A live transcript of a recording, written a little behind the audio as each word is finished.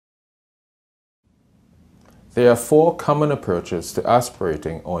There are four common approaches to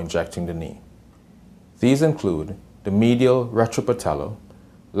aspirating or injecting the knee. These include the medial retropatellar,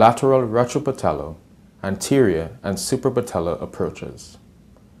 lateral retropatellar, anterior and suprapatellar approaches.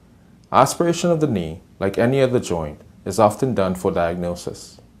 Aspiration of the knee, like any other joint, is often done for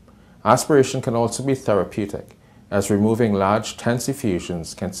diagnosis. Aspiration can also be therapeutic, as removing large tense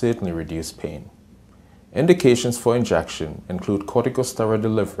effusions can certainly reduce pain. Indications for injection include corticosteroid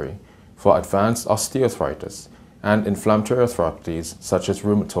delivery for advanced osteoarthritis and inflammatory arthropathies such as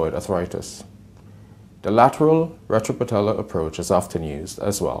rheumatoid arthritis. The lateral retropatellar approach is often used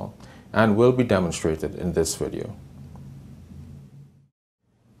as well and will be demonstrated in this video.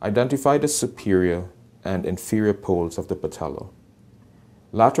 Identify the superior and inferior poles of the patella.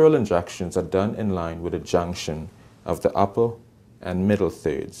 Lateral injections are done in line with the junction of the upper and middle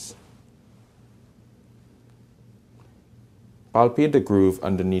thirds. Palpate the groove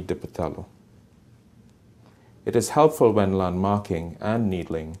underneath the patella. It is helpful when landmarking and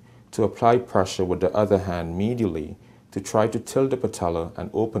needling to apply pressure with the other hand medially to try to tilt the patella and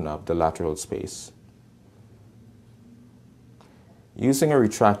open up the lateral space. Using a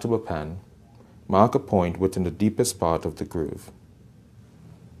retractable pen, mark a point within the deepest part of the groove.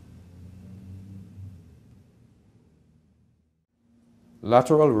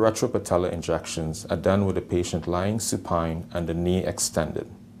 Lateral retropatellar injections are done with the patient lying supine and the knee extended.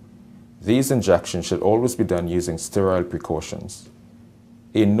 These injections should always be done using sterile precautions.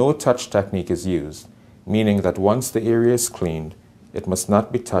 A no-touch technique is used, meaning that once the area is cleaned, it must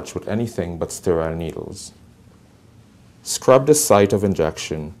not be touched with anything but sterile needles. Scrub the site of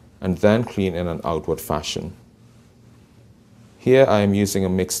injection and then clean in an outward fashion. Here I am using a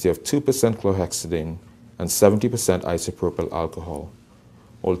mixture of 2% chlorhexidine and 70% isopropyl alcohol.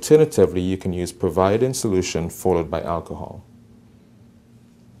 Alternatively, you can use providin solution followed by alcohol.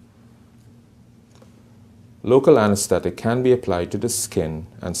 Local anesthetic can be applied to the skin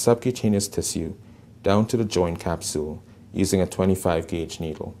and subcutaneous tissue down to the joint capsule using a 25 gauge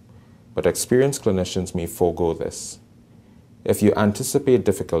needle, but experienced clinicians may forego this. If you anticipate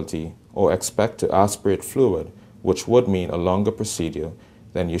difficulty or expect to aspirate fluid, which would mean a longer procedure,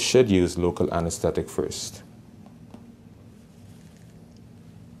 then you should use local anesthetic first.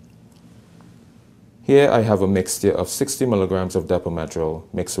 Here I have a mixture of 60 mg of Depo-Medrol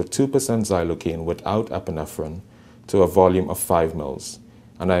mixed with 2% xylocaine without epinephrine to a volume of 5 ml,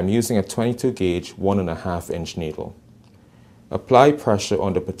 and I am using a 22 gauge 1.5 inch needle. Apply pressure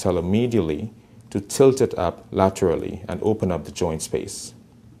on the patella medially to tilt it up laterally and open up the joint space.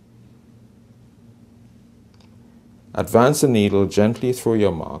 Advance the needle gently through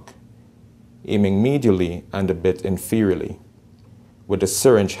your mark, aiming medially and a bit inferiorly, with the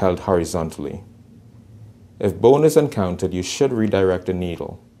syringe held horizontally. If bone is encountered, you should redirect the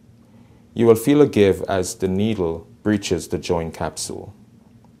needle. You will feel a give as the needle breaches the joint capsule.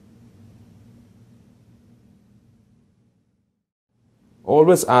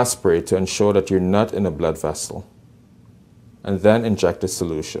 Always aspirate to ensure that you're not in a blood vessel, and then inject the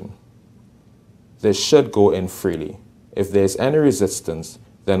solution. This should go in freely. If there is any resistance,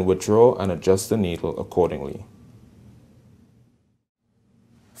 then withdraw and adjust the needle accordingly.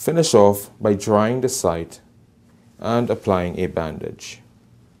 Finish off by drying the site and applying a bandage.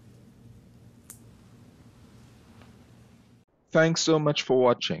 Thanks so much for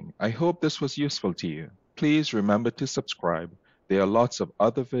watching. I hope this was useful to you. Please remember to subscribe. There are lots of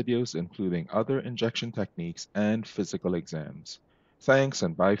other videos including other injection techniques and physical exams. Thanks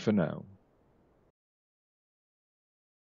and bye for now.